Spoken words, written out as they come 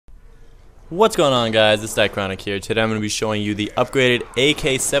What's going on, guys? It's Dychronic here. Today I'm going to be showing you the upgraded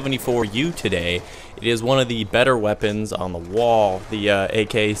AK74u today. It is one of the better weapons on the wall. The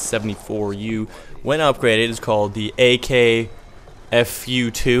AK74u, when upgraded, is called the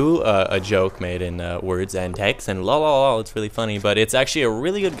AK74FU2, a joke made in words and text, and lol, it's really funny, but it's actually a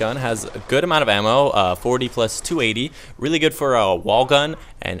really good gun. Has a good amount of ammo, 40 plus 280, really good for a wall gun,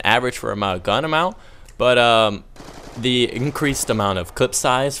 and average for a gun amount, but the increased amount of clip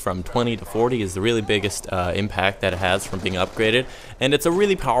size from 20 to 40 is the really biggest impact that it has from being upgraded, and it's a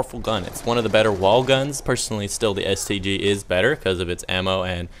really powerful gun. It's one of the better wall guns. Personally, still the STG is better because of its ammo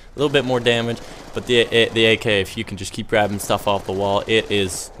and a little bit more damage, but the AK, if you can just keep grabbing stuff off the wall, it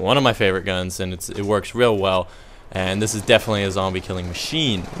is one of my favorite guns, and it works real well. And this is definitely a zombie killing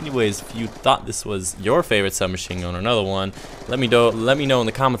machine. Anyways, if you thought this was your favorite submachine gun or another one, let me know in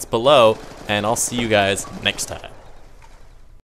the comments below, and I'll see you guys next time.